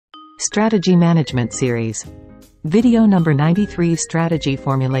Strategy Management Series. Video number 93, Strategy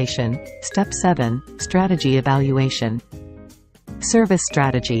Formulation, Step 7, Strategy Evaluation. Service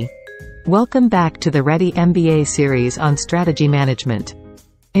Strategy. Welcome back to the Ready MBA series on strategy management.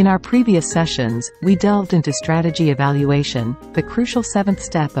 In our previous sessions, we delved into strategy evaluation, the crucial seventh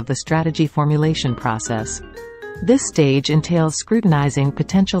step of the strategy formulation process. This stage entails scrutinizing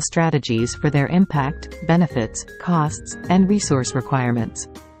potential strategies for their impact, benefits, costs, and resource requirements.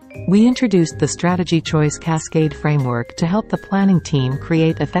 We introduced the Strategy Choice Cascade framework to help the planning team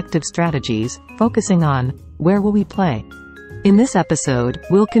create effective strategies, focusing on, where will we play? In this episode,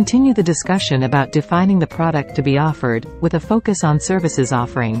 we'll continue the discussion about defining the product to be offered, with a focus on services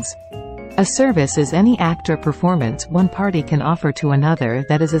offerings. A service is any act or performance one party can offer to another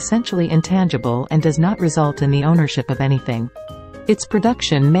that is essentially intangible and does not result in the ownership of anything. Its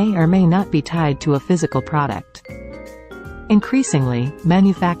production may or may not be tied to a physical product. Increasingly,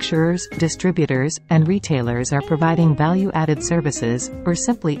 manufacturers, distributors, and retailers are providing value-added services, or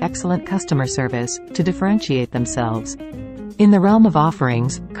simply excellent customer service, to differentiate themselves. In the realm of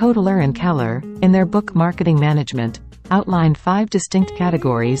offerings, Kotler and Keller, in their book Marketing Management, outlined 5 distinct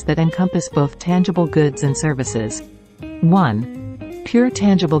categories that encompass both tangible goods and services. 1. Pure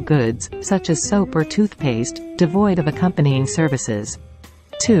tangible goods, such as soap or toothpaste, devoid of accompanying services.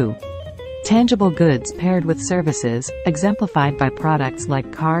 2. Tangible goods paired with services, exemplified by products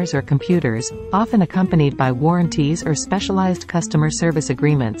like cars or computers, often accompanied by warranties or specialized customer service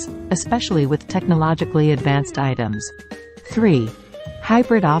agreements, especially with technologically advanced items. 3.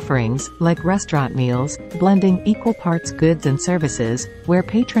 Hybrid offerings, like restaurant meals, blending equal parts goods and services, where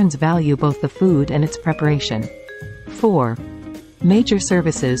patrons value both the food and its preparation. 4. Major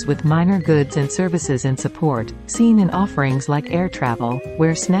services with minor goods and services and support, seen in offerings like air travel,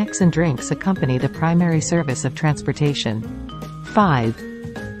 where snacks and drinks accompany the primary service of transportation.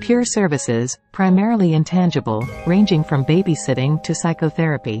 5. Pure services, primarily intangible, ranging from babysitting to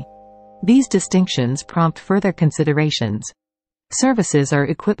psychotherapy. These distinctions prompt further considerations. Services are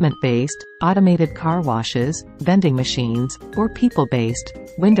equipment-based, automated car washes, vending machines, or people-based,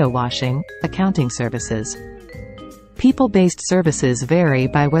 window washing, accounting services. People-based services vary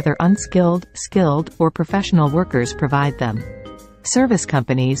by whether unskilled, skilled, or professional workers provide them. Service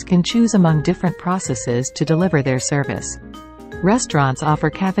companies can choose among different processes to deliver their service. Restaurants offer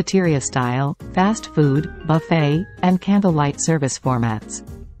cafeteria-style, fast food, buffet, and candlelight service formats.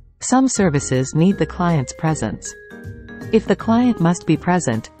 Some services need the client's presence. If the client must be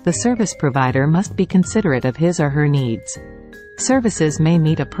present, the service provider must be considerate of his or her needs. Services may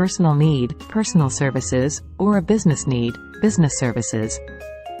meet a personal need, personal services, or a business need, business services.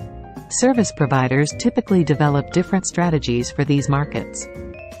 Service providers typically develop different strategies for these markets.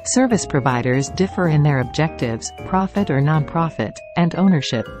 Service providers differ in their objectives, profit or non-profit, and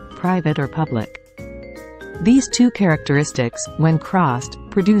ownership, private or public. These two characteristics, when crossed,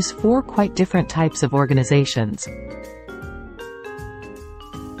 produce 4 quite different types of organizations.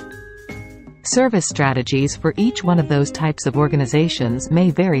 Service strategies for each one of those types of organizations may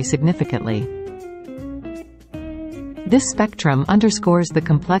vary significantly. This spectrum underscores the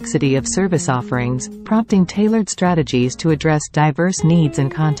complexity of service offerings, prompting tailored strategies to address diverse needs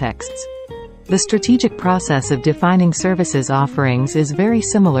and contexts. The strategic process of defining services offerings is very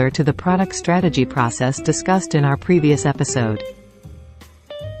similar to the product strategy process discussed in our previous episode.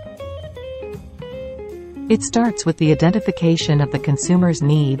 It starts with the identification of the consumer's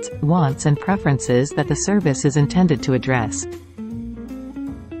needs, wants and preferences that the service is intended to address.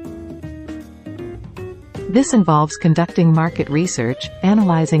 This involves conducting market research,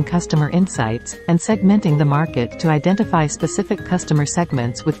 analyzing customer insights, and segmenting the market to identify specific customer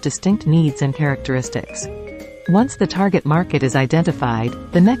segments with distinct needs and characteristics. Once the target market is identified,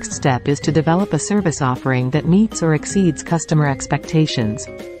 the next step is to develop a service offering that meets or exceeds customer expectations.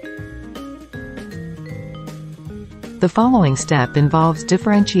 The following step involves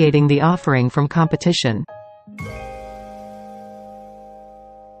differentiating the offering from competition.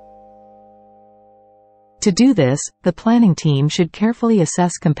 To do this, the planning team should carefully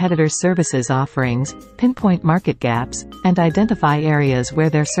assess competitors' services offerings, pinpoint market gaps, and identify areas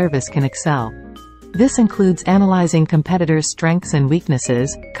where their service can excel. This includes analyzing competitors' strengths and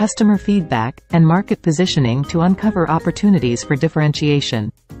weaknesses, customer feedback, and market positioning to uncover opportunities for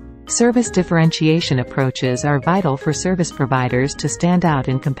differentiation. Service differentiation approaches are vital for service providers to stand out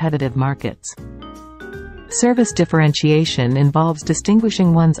in competitive markets. Service differentiation involves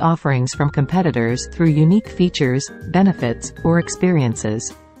distinguishing one's offerings from competitors through unique features, benefits, or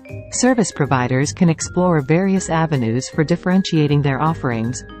experiences. Service providers can explore various avenues for differentiating their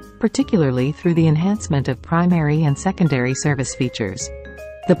offerings, particularly through the enhancement of primary and secondary service features.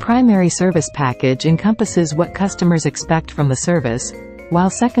 The primary service package encompasses what customers expect from the service, while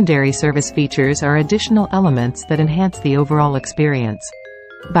secondary service features are additional elements that enhance the overall experience.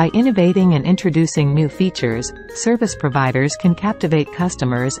 By innovating and introducing new features, service providers can captivate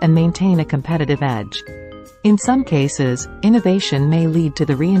customers and maintain a competitive edge. In some cases, innovation may lead to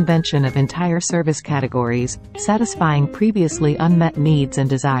the reinvention of entire service categories, satisfying previously unmet needs and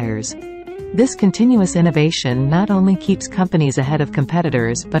desires. This continuous innovation not only keeps companies ahead of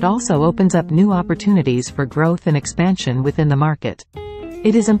competitors but also opens up new opportunities for growth and expansion within the market.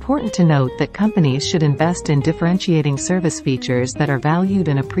 It is important to note that companies should invest in differentiating service features that are valued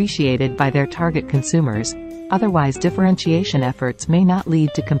and appreciated by their target consumers, otherwise differentiation efforts may not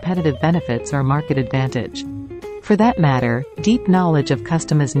lead to competitive benefits or market advantage. For that matter, deep knowledge of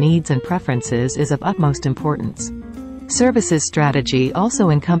customers' needs and preferences is of utmost importance. Services strategy also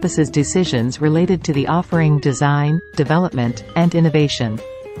encompasses decisions related to the offering design, development, and innovation.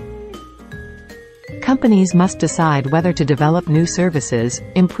 Companies must decide whether to develop new services,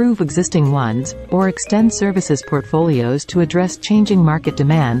 improve existing ones, or extend services portfolios to address changing market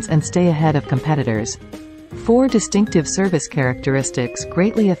demands and stay ahead of competitors. 4 distinctive service characteristics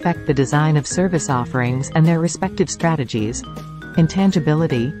greatly affect the design of service offerings and their respective strategies: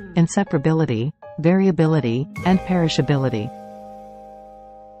 intangibility, inseparability, variability, and perishability.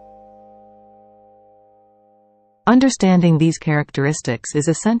 Understanding these characteristics is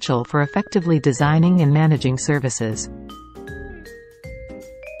essential for effectively designing and managing services.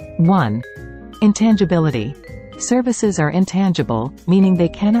 1. Intangibility. Services are intangible, meaning they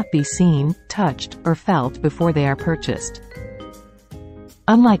cannot be seen, touched, or felt before they are purchased.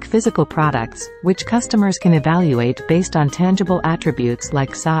 Unlike physical products, which customers can evaluate based on tangible attributes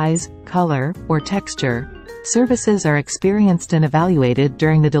like size, color, or texture, services are experienced and evaluated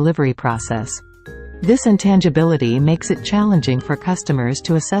during the delivery process. This intangibility makes it challenging for customers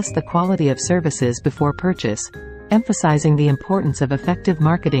to assess the quality of services before purchase, emphasizing the importance of effective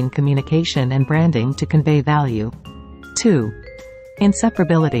marketing communication and branding to convey value. 2.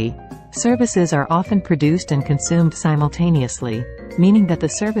 Inseparability. Services are often produced and consumed simultaneously, meaning that the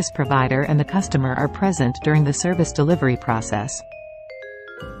service provider and the customer are present during the service delivery process.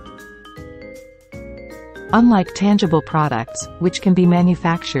 Unlike tangible products, which can be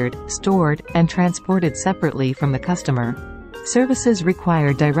manufactured, stored, and transported separately from the customer, services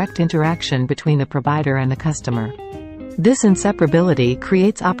require direct interaction between the provider and the customer. This inseparability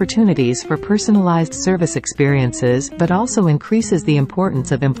creates opportunities for personalized service experiences but also increases the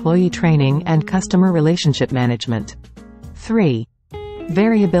importance of employee training and customer relationship management. 3.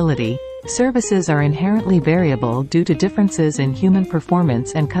 Variability. Services are inherently variable due to differences in human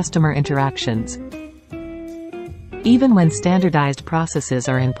performance and customer interactions. Even when standardized processes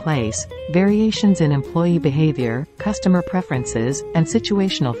are in place, variations in employee behavior, customer preferences, and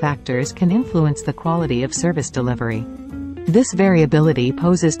situational factors can influence the quality of service delivery. This variability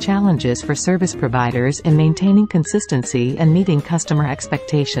poses challenges for service providers in maintaining consistency and meeting customer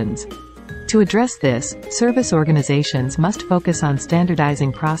expectations. To address this, service organizations must focus on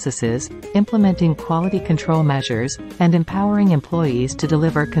standardizing processes, implementing quality control measures, and empowering employees to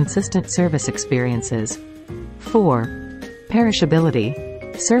deliver consistent service experiences. 4. Perishability.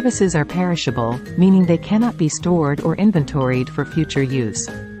 Services are perishable, meaning they cannot be stored or inventoried for future use.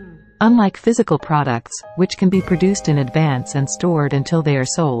 Unlike physical products, which can be produced in advance and stored until they are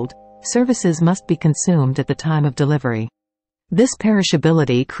sold, services must be consumed at the time of delivery. This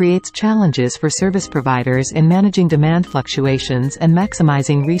perishability creates challenges for service providers in managing demand fluctuations and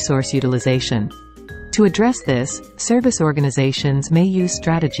maximizing resource utilization. To address this, service organizations may use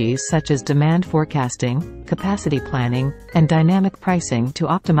strategies such as demand forecasting, capacity planning, and dynamic pricing to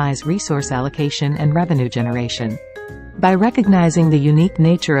optimize resource allocation and revenue generation. By recognizing the unique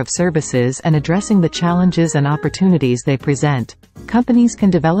nature of services and addressing the challenges and opportunities they present, companies can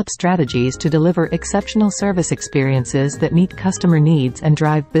develop strategies to deliver exceptional service experiences that meet customer needs and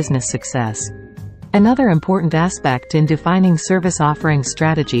drive business success. Another important aspect in defining service offering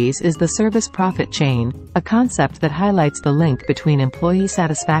strategies is the service profit chain, a concept that highlights the link between employee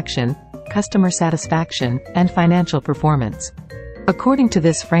satisfaction, customer satisfaction, and financial performance. According to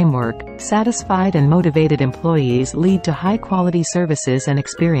this framework, satisfied and motivated employees lead to high-quality services and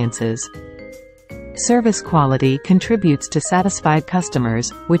experiences. Service quality contributes to satisfied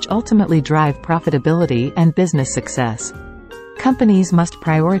customers, which ultimately drive profitability and business success. Companies must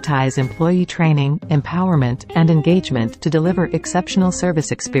prioritize employee training, empowerment, and engagement to deliver exceptional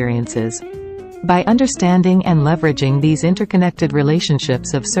service experiences. By understanding and leveraging these interconnected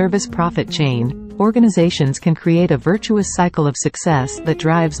relationships of service profit chain, organizations can create a virtuous cycle of success that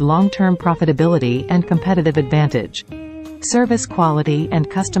drives long-term profitability and competitive advantage. Service quality and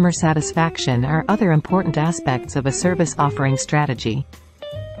customer satisfaction are other important aspects of a service offering strategy.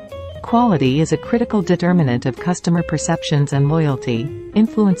 Quality is a critical determinant of customer perceptions and loyalty,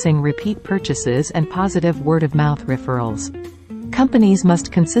 influencing repeat purchases and positive word-of-mouth referrals. Companies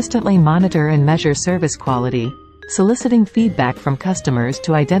must consistently monitor and measure service quality, soliciting feedback from customers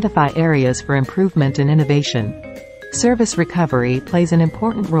to identify areas for improvement and innovation. Service recovery plays an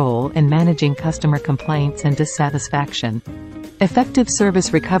important role in managing customer complaints and dissatisfaction. Effective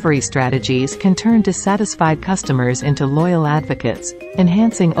service recovery strategies can turn dissatisfied customers into loyal advocates,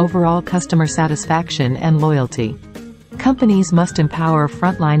 enhancing overall customer satisfaction and loyalty. Companies must empower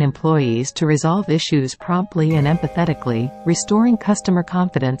frontline employees to resolve issues promptly and empathetically, restoring customer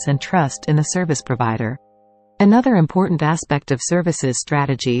confidence and trust in the service provider. Another important aspect of services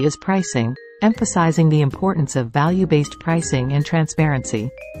strategy is pricing, emphasizing the importance of value-based pricing and transparency.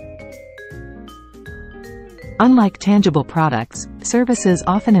 Unlike tangible products, services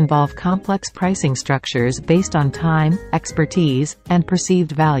often involve complex pricing structures based on time, expertise, and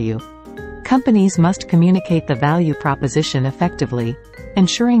perceived value. Companies must communicate the value proposition effectively,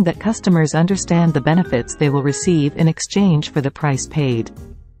 ensuring that customers understand the benefits they will receive in exchange for the price paid.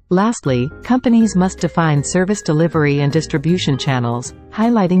 Lastly, companies must define service delivery and distribution channels,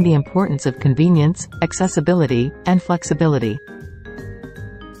 highlighting the importance of convenience, accessibility, and flexibility.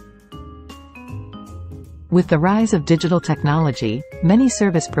 With the rise of digital technology, many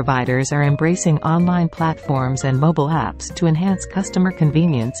service providers are embracing online platforms and mobile apps to enhance customer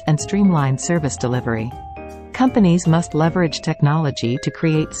convenience and streamline service delivery. Companies must leverage technology to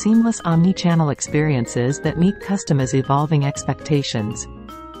create seamless omni-channel experiences that meet customers' evolving expectations.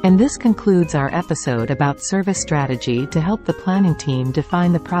 And this concludes our episode about service strategy to help the planning team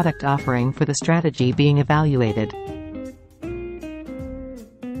define the product offering for the strategy being evaluated.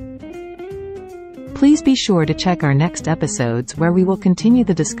 Please be sure to check our next episodes where we will continue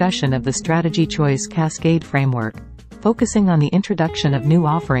the discussion of the strategy choice cascade framework, focusing on the introduction of new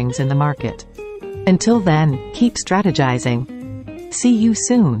offerings in the market. Until then, keep strategizing. See you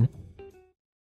soon.